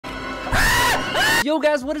Yo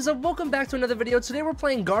guys, what is up? Welcome back to another video. Today we're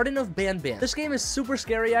playing Garden of Banban. This game is super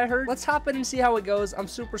scary, I heard. Let's hop in and see how it goes. I'm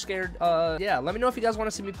super scared. Yeah, let me know if you guys want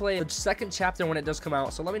to see me play the second chapter when it does come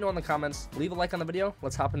out. So let me know in the comments. Leave a like on the video.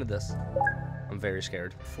 Let's hop into this. I'm very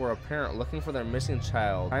scared. For a parent looking for their missing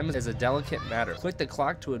child, time is a delicate matter. Click the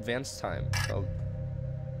clock to advance time. Oh.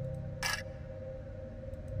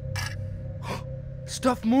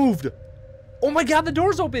 Stuff moved. Oh my god, the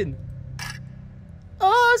door's open.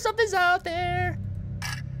 Oh, something's out there.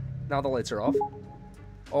 Now the lights are off.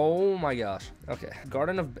 Oh my gosh. Okay.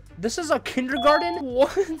 Garden of... This is a kindergarten?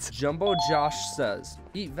 What? Jumbo Josh says,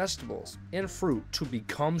 eat vegetables and fruit to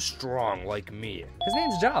become strong like me. His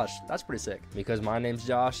name's Josh. That's pretty sick. Because my name's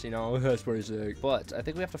Josh, you know, that's pretty sick. But I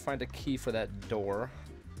think we have to find a key for that door.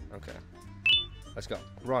 Okay. Let's go.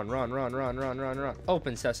 Run, run, run, run, run, run, run.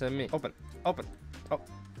 Open sesame. Open. Open. Oh.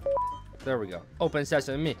 There we go. Open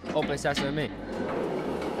sesame. Open sesame.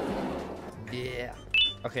 Yeah.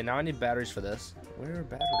 Okay, now I need batteries for this. Where are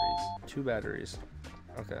batteries? 2 batteries.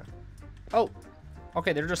 Okay. Oh.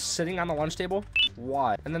 Okay, they're just sitting on the lunch table?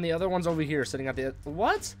 Why? And then the other one's over here sitting at the...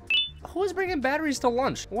 What? Who is bringing batteries to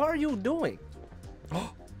lunch? What are you doing?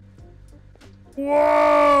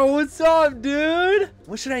 Whoa, what's up, dude?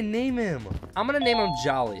 What should I name him? I'm gonna name him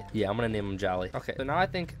Jolly. Yeah, I'm gonna name him Jolly. Okay, so now I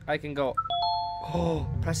think I can go... Oh,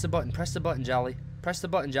 press the button, Jolly. Press the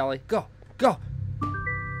button, Jolly. Go, go.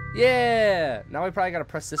 Yeah! Now we probably gotta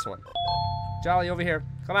press this one. Jolly, over here.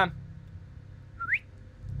 Come on.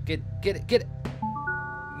 Get it, get it.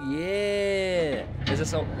 Yeah! Is this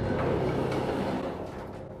so...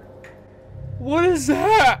 What is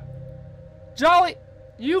that? Jolly,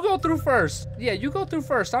 you go through first. Yeah, you go through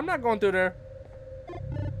first. I'm not going through there.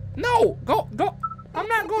 No! Go! I'm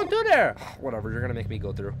not going through there. Whatever, you're gonna make me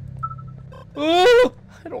go through. Oh!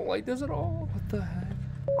 I don't like this at all. What the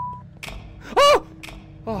heck? Oh!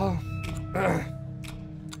 Oh,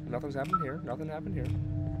 nothing's happened here. Nothing happened here.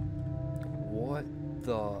 What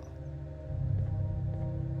the?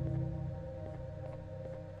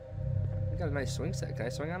 We got a nice swing set. Can I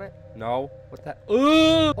swing on it? No. What's that?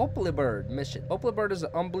 Opally bird mission. Opally bird is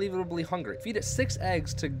unbelievably hungry. Feed it 6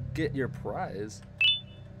 eggs to get your prize.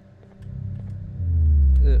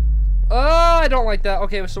 Oh, I don't like that.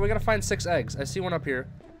 Okay, so we gotta find 6 eggs. I see one up here.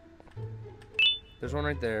 There's one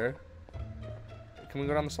right there. Can we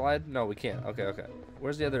go down the slide? No, we can't. Okay, okay.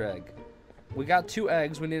 Where's the other egg? We got 2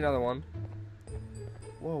 eggs. We need another one.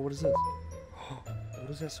 Whoa, what is this? What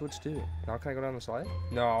does that switch do? Now can I go down the slide?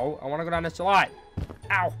 No, I want to go down the slide.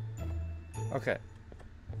 Ow. Okay.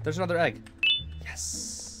 There's another egg.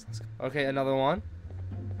 Yes. Let's go. Okay, another one.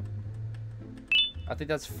 I think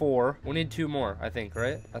that's 4. We need 2 more, I think,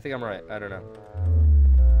 right? I think I'm right. I don't know.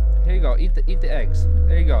 Here you go. Eat the eggs.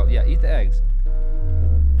 There you go. Yeah, eat the eggs.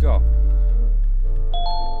 Go.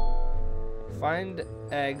 Find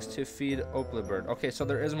eggs to feed Opally bird. Okay, so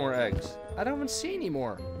there is more eggs. I don't even see any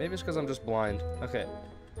more. Maybe it's because I'm just blind. Okay.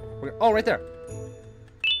 Oh, right there.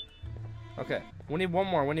 Okay. We need one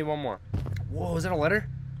more. We need one more. Whoa, is that a letter?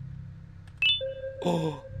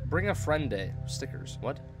 Oh, bring a friend day stickers.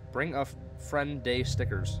 What? Bring a friend day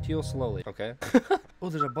stickers. Heal slowly. Okay. Oh,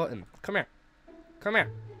 there's a button. Come here. Come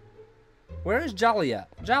here. Where is Jolly at?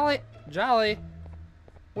 Jolly. Jolly.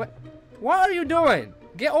 What are you doing?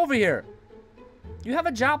 Get over here. You have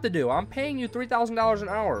a job to do. I'm paying you $3,000 an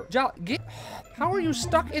hour. Jolly, how are you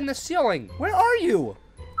stuck in the ceiling? Where are you?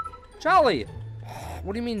 Jolly.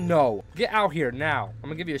 What do you mean no? Get out here now. I'm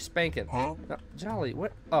gonna give you a spanking. Huh? No, Jolly,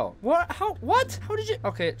 what? Oh, what? How? What? How did you?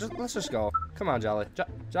 Okay, let's just go. Come on, Jolly.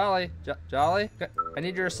 Jolly. I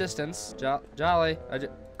need your assistance. Jolly.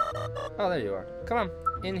 Oh, there you are. Come on.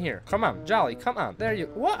 In here. Come on, Jolly, come on. There you...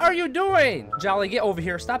 What are you doing? Jolly, get over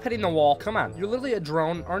here. Stop hitting the wall. Come on. You're literally a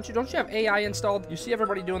drone, aren't you? Don't you have AI installed? You see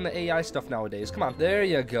everybody doing the AI stuff nowadays. Come on. There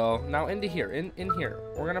you go. Now into here. In here.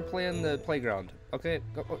 We're gonna play in the playground. Okay?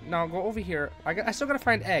 Now go over here. I still gotta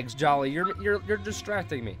find eggs, Jolly. You're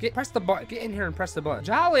distracting me. Press the button. Get in here and press the button.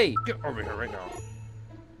 Jolly! Get over here right now.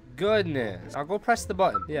 Goodness. I'll go press the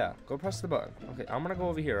button. Yeah, go press the button. Okay, I'm gonna go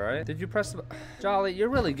over here, alright? Did you press the... Jolly, you're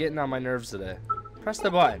really getting on my nerves today. Press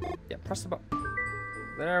the button. Yeah, press the button.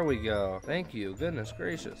 There we go. Thank you. Goodness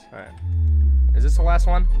gracious. All right. Is this the last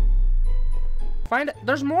one? Find it.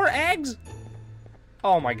 There's more eggs?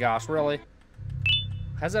 Oh my gosh, really?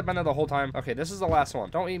 Has that been there the whole time? Okay, this is the last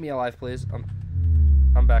one. Don't eat me alive, please.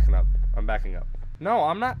 I'm backing up. I'm backing up. No,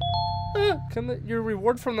 I'm not. Your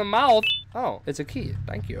reward from the mouth. Oh, it's a key.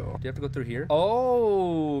 Thank you. Do you have to go through here?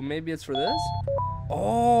 Oh, maybe it's for this?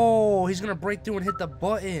 Oh, he's gonna break through and hit the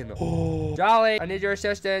button. Oh. Jolly, I need your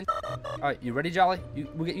assistance. All right, you ready, Jolly? You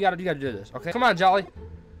gotta do this, okay? Come on, Jolly.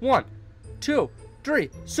 1, 2, 3.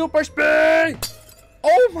 Super spin!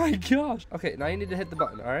 Oh my gosh. Okay, now you need to hit the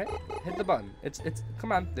button, all right? Hit the button. It's,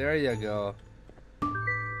 come on. There you go.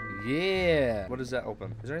 Yeah. What does that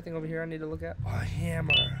open? Is there anything over here I need to look at? A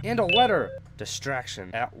hammer. And a letter.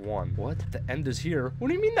 Distraction at 1. What? The end is here. What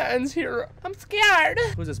do you mean the end's here? I'm scared.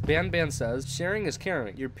 Who's this? Banban says, sharing is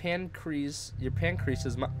caring. Your pancreas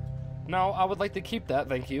is my... No, I would like to keep that,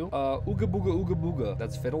 thank you. Ooga booga ooga booga.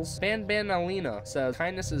 That's fiddles. Banbanalina says,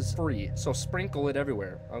 kindness is free, so sprinkle it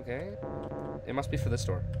everywhere. Okay. It must be for this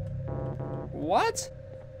door. What?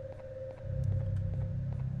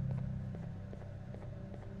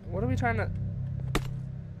 What are we trying to...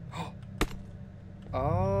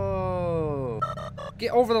 Oh.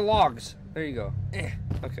 Get over the logs. There you go.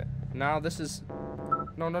 Okay. Now this is...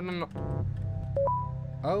 No.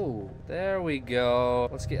 Oh, there we go.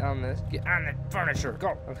 Let's get on this. Get on the furniture.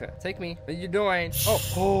 Go. Okay, take me. What are you doing?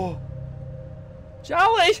 Oh.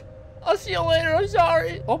 Jolly! I'll see you later. I'm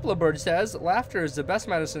sorry. Opla Bird says, laughter is the best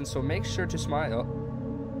medicine, so make sure to smile.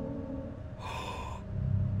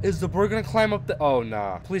 Is the bird gonna climb up the... Oh,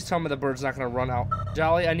 nah. Please tell me the bird's not gonna run out.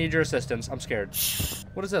 Jolly, I need your assistance. I'm scared.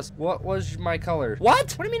 What is this? What was my color?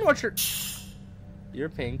 What? What do you mean what's your... You're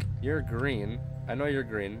pink. You're green. I know you're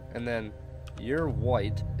green. And then... You're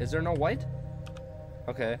white. Is there no white?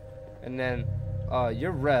 Okay. And then,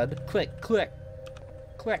 you're red. Click.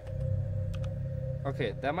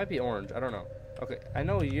 Okay, that might be orange. I don't know. Okay, I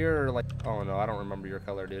know you're like... Oh, no, I don't remember your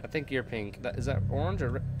color, dude. I think you're pink. Is that orange or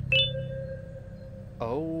red?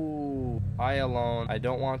 Oh, I alone. I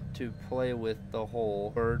don't want to play with the whole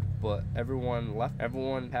bird, but everyone left.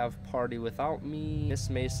 Everyone have party without me. Miss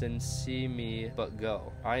Mason, see me, but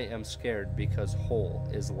go. I am scared because hole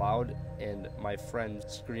is loud and my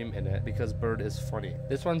friends scream in it because bird is funny.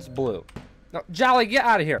 This one's blue. No, Jolly, get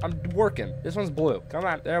out of here. I'm working. This one's blue. Come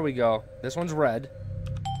on. There we go. This one's red.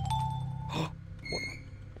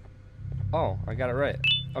 Oh, I got it right.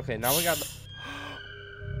 Okay, now we got the...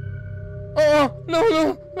 Oh, no.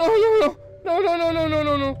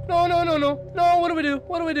 No, what do we do?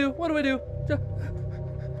 What do I do? What do I do?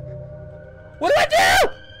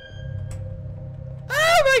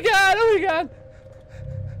 Oh my god.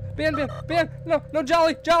 Ban, no,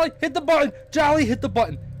 Jolly, hit the button. Jolly, hit the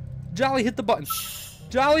button. Jolly, hit the button.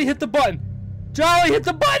 Jolly, hit the button. Jolly, hit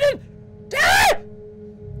the button.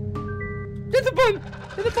 Hit the button.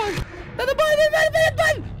 Hit the button. Hit the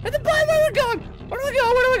button. Hit the button. Where we going? Where do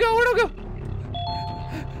we go?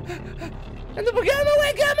 And the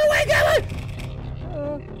get away!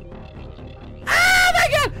 Oh my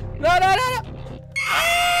god! No!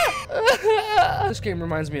 Ah! This game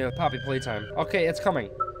reminds me of Poppy Playtime. Okay, it's coming.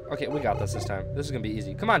 Okay, we got this time. This is gonna be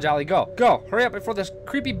easy. Come on, Jolly, go! Hurry up before this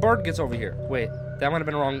creepy bird gets over here. Wait, that might have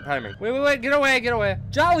been wrong timing. Wait, get away!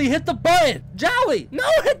 Jolly, hit the button! Jolly! No,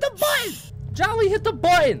 hit the button! Jolly, hit the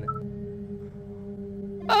button!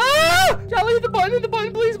 Ah! Jolly, hit the button,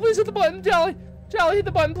 please hit the button, Jolly, hit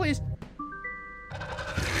the button, please.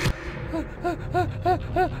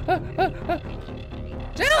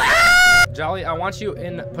 Jolly! Ah! Jolly, I want you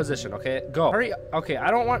in position, okay? Go. Hurry. Okay,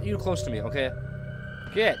 I don't want you close to me, okay?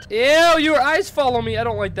 Get. Ew, your eyes follow me. I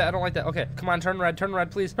don't like that. Okay, come on, turn red,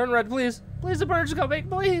 please. Please, the bird's coming,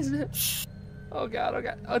 please. Oh god.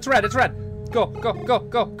 Oh, it's red. Go.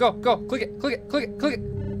 Click it.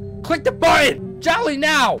 Click the button! Jolly,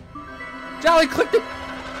 now! Jolly, click the...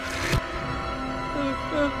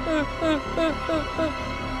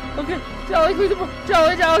 Okay, Jolly, click the button.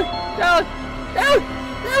 Jolly! No!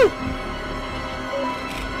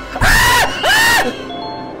 Ah!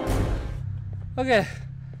 Okay.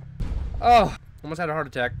 Oh, almost had a heart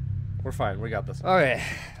attack. We're fine, we got this. Okay.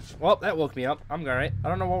 Well, that woke me up. I'm alright. I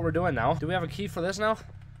don't know what we're doing now. Do we have a key for this now?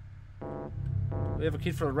 We have a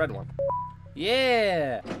key for the red one.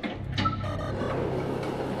 Yeah!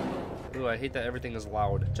 Ooh, I hate that everything is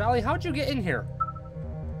loud. Jolly, how'd you get in here?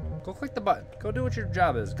 Go click the button. Go do what your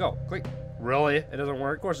job is. Go. Click. Really? It doesn't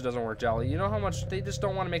work? Of course it doesn't work, Jolly. You know how much they just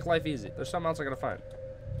don't want to make life easy. There's something else I gotta find.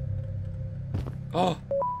 Oh.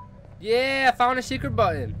 Yeah, I found a secret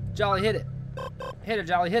button. Jolly, hit it. Hit it,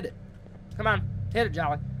 Jolly, hit it. Come on. Hit it,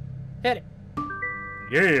 Jolly. Hit it.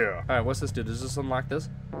 Yeah. Alright, what's this do? Does this unlock this?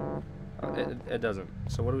 It doesn't.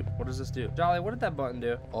 So what does this do? Jolly, what did that button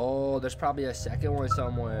do? Oh, there's probably a second one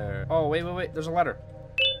somewhere. Oh, wait. There's a letter.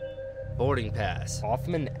 Boarding pass.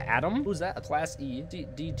 Hoffman Adam? Who's that? A class E.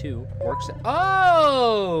 D2. Works at...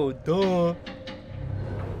 Oh! Duh.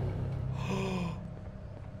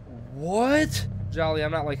 What? Jolly,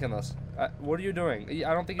 I'm not liking this. What are you doing?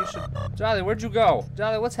 I don't think you should... Jolly, where'd you go?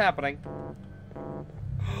 Jolly, what's happening?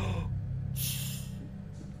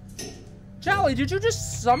 Jolly, did you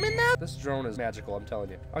just summon that? This drone is magical, I'm telling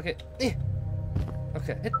you. Okay.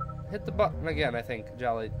 Okay. Hit the button again, I think.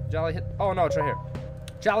 Jolly. Jolly, hit. Oh, no, it's right here.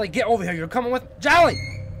 Jolly, get over here. You're coming with. Jolly!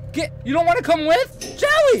 Get. You don't want to come with?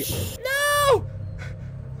 Jolly! No!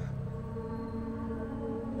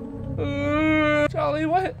 Jolly,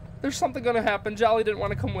 what? There's something gonna happen. Jolly didn't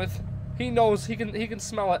want to come with. He knows. He can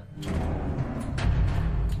smell it.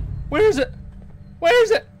 Where is it? Where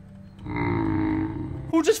is it?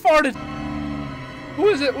 Who just farted? Who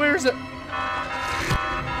is it? Where is it?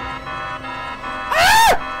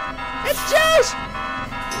 Ah! It's Josh!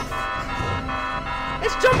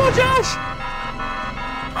 It's Jumbo Josh!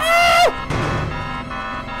 Ah!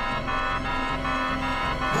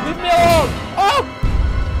 Leave me alone! Oh!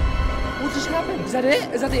 What just happened? Is that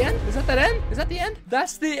it? Is that the end? Is that end? Is that the end?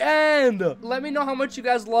 That's the end! Let me know how much you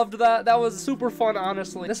guys loved that. That was super fun,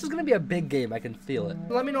 honestly. This is gonna be a big game. I can feel it.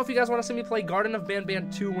 Let me know if you guys want to see me play Garden of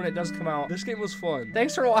Banban 2 when it does come out. This game was fun.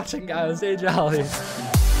 Thanks for watching, guys. Stay jolly.